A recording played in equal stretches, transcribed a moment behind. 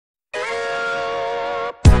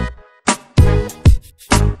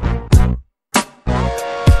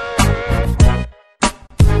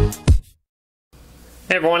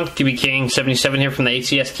Hey everyone, QBKing77 here from the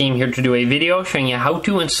ACS team, here to do a video showing you how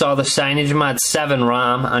to install the CyanogenMod 7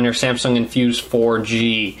 ROM on your Samsung Infuse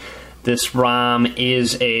 4G. This ROM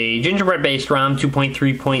is a gingerbread based ROM,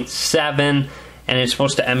 2.3.7, and it's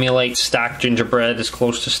supposed to emulate stock gingerbread as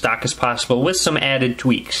close to stock as possible with some added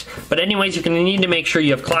tweaks. But anyways, you're going to need to make sure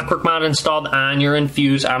you have ClockworkMod installed on your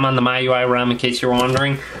Infuse. I'm on the MyUI ROM in case you're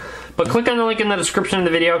wondering. But click on the link in the description of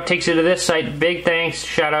the video, it takes you to this site. Big thanks,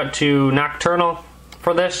 shout out to Nocturnal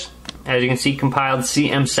for this. As you can see, compiled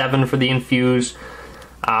CM7 for the Infuse.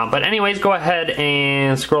 But anyways, go ahead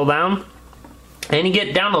and scroll down and you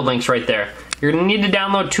get download links right there. You're going to need to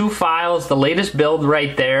download two files, the latest build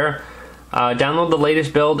right there. Download the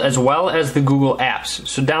latest build as well as the Google Apps.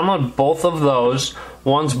 So download both of those.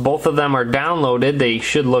 Once both of them are downloaded, they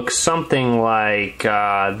should look something like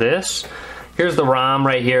this. Here's the ROM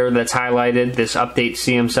right here that's highlighted, this update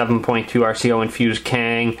CM7.2 RCO Infuse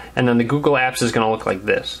Kang, and then the Google Apps is going to look like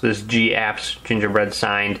this G Apps gingerbread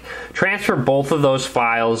signed. Transfer both of those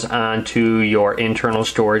files onto your internal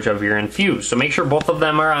storage of your Infuse. So make sure both of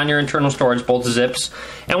them are on your internal storage, both zips,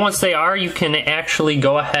 and once they are, you can actually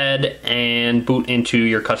go ahead and boot into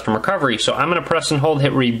your custom recovery. So I'm going to press and hold,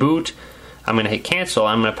 hit reboot. I'm going to hit cancel.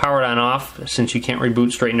 I'm going to power it on off since you can't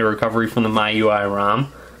reboot straight into recovery from the MyUI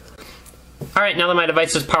ROM. Alright, now that my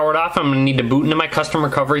device is powered off, I'm going to need to boot into my custom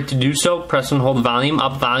recovery. To do so, press and hold volume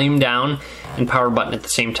up, volume down, and power button at the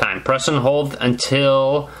same time. Press and hold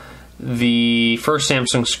until the first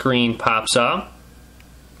Samsung screen pops up.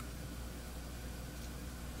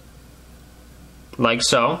 Like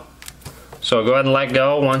so. So go ahead and let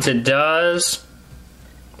go once it does.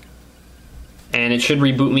 And it should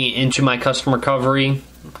reboot me into my custom recovery.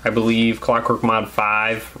 I believe ClockworkMod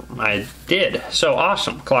 5 I did. So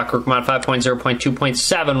awesome. ClockworkMod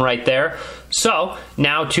 5.0.2.7 right there. So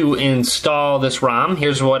now to install this ROM,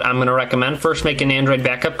 here's what I'm going to recommend. First, make an Android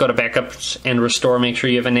backup. Go to Backups and Restore. Make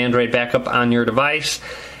sure you have an Android backup on your device.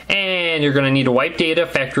 And you're going to need to wipe data,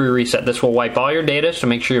 factory reset. This will wipe all your data, so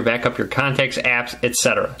make sure you back up your contacts, apps,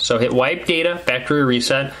 etc. So hit wipe data, factory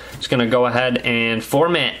reset. It's going to go ahead and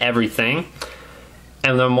format everything.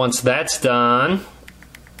 And then once that's done,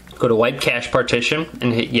 go to wipe cache partition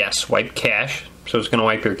and hit yes, wipe cache. So it's going to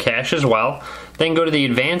wipe your cache as well. Then go to the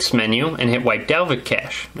advanced menu and hit wipe Dalvik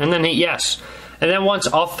cache. And then hit yes. And then once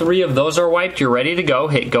all three of those are wiped, you're ready to go.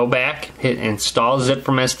 Hit go back, hit install zip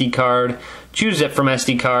from SD card, choose zip from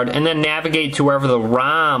SD card, and then navigate to wherever the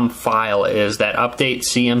ROM file is, that update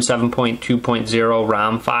CM7.2.0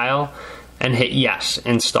 ROM file. And hit yes,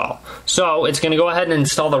 install. So it's going to go ahead and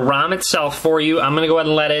install the ROM itself for you. I'm going to go ahead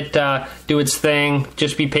and let it do its thing.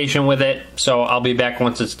 Just be patient with it. So I'll be back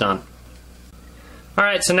once it's done.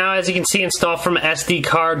 Alright, so now as you can see, install from SD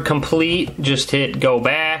card complete. Just hit go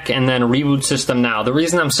back and then reboot system now. The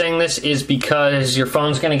reason I'm saying this is because your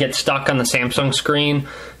phone's going to get stuck on the Samsung screen.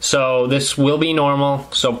 So this will be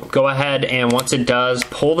normal. So go ahead and once it does,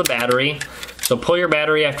 pull the battery. So pull your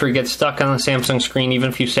battery after it gets stuck on the Samsung screen. Even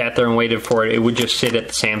if you sat there and waited for it, it would just sit at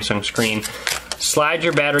the Samsung screen. Slide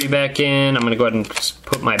your battery back in. I'm going to go ahead and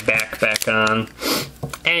put my back on.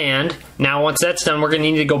 And now once that's done, we're going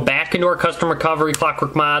to need to go back into our custom recovery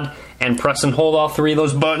ClockworkMod and press and hold all three of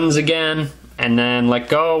those buttons again. And then let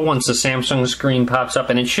go once the Samsung screen pops up.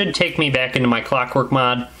 And it should take me back into my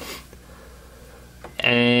ClockworkMod.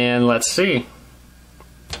 And let's see.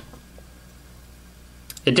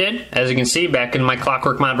 It did, as you can see, back in my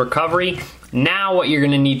ClockworkMod recovery. Now what you're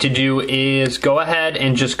going to need to do is go ahead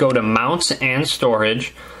and just go to Mounts and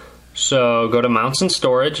Storage. So go to Mounts and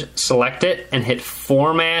Storage, select it, and hit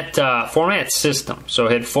Format System. So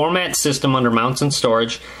hit Format System under Mounts and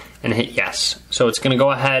Storage, and hit yes. So it's going to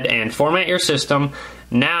go ahead and format your system.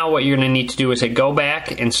 Now what you're going to need to do is hit go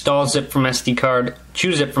back, install zip from SD card,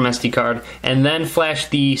 choose zip from SD card, and then flash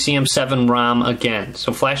the CM7 ROM again.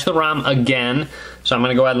 So flash the ROM again. So I'm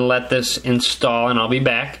going to go ahead and let this install and I'll be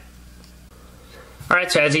back.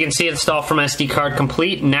 Alright, so as you can see, install from SD card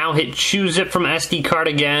complete. Now hit choose zip from SD card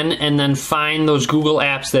again and then find those Google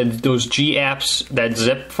apps, those G apps, that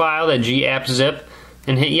zip file, that G app zip,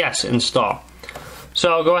 and hit yes, install.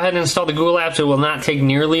 So go ahead and install the Google Apps. It will not take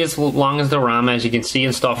nearly as long as the ROM. As you can see,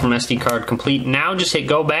 install from SD card complete. Now just hit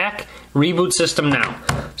go back, reboot system now.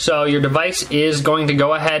 So your device is going to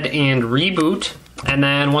go ahead and reboot. And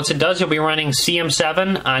then once it does, you'll be running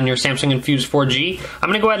CM7 on your Samsung Infuse 4G. I'm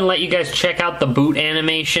going to go ahead and let you guys check out the boot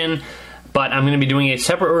animation. But I'm going to be doing a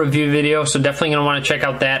separate review video. So definitely going to want to check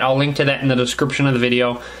out that. I'll link to that in the description of the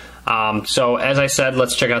video. So as I said,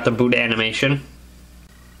 let's check out the boot animation.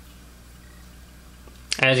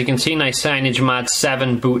 As you can see, nice CyanogenMod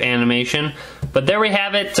 7 boot animation. But there we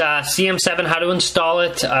have it, CM7, how to install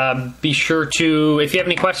it. Be sure to, if you have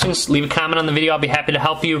any questions, leave a comment on the video. I'll be happy to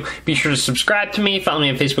help you. Be sure to subscribe to me. Follow me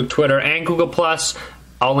on Facebook, Twitter, and Google+.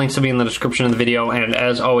 All links will be in the description of the video. And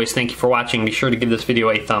as always, thank you for watching. Be sure to give this video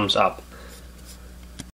a thumbs up.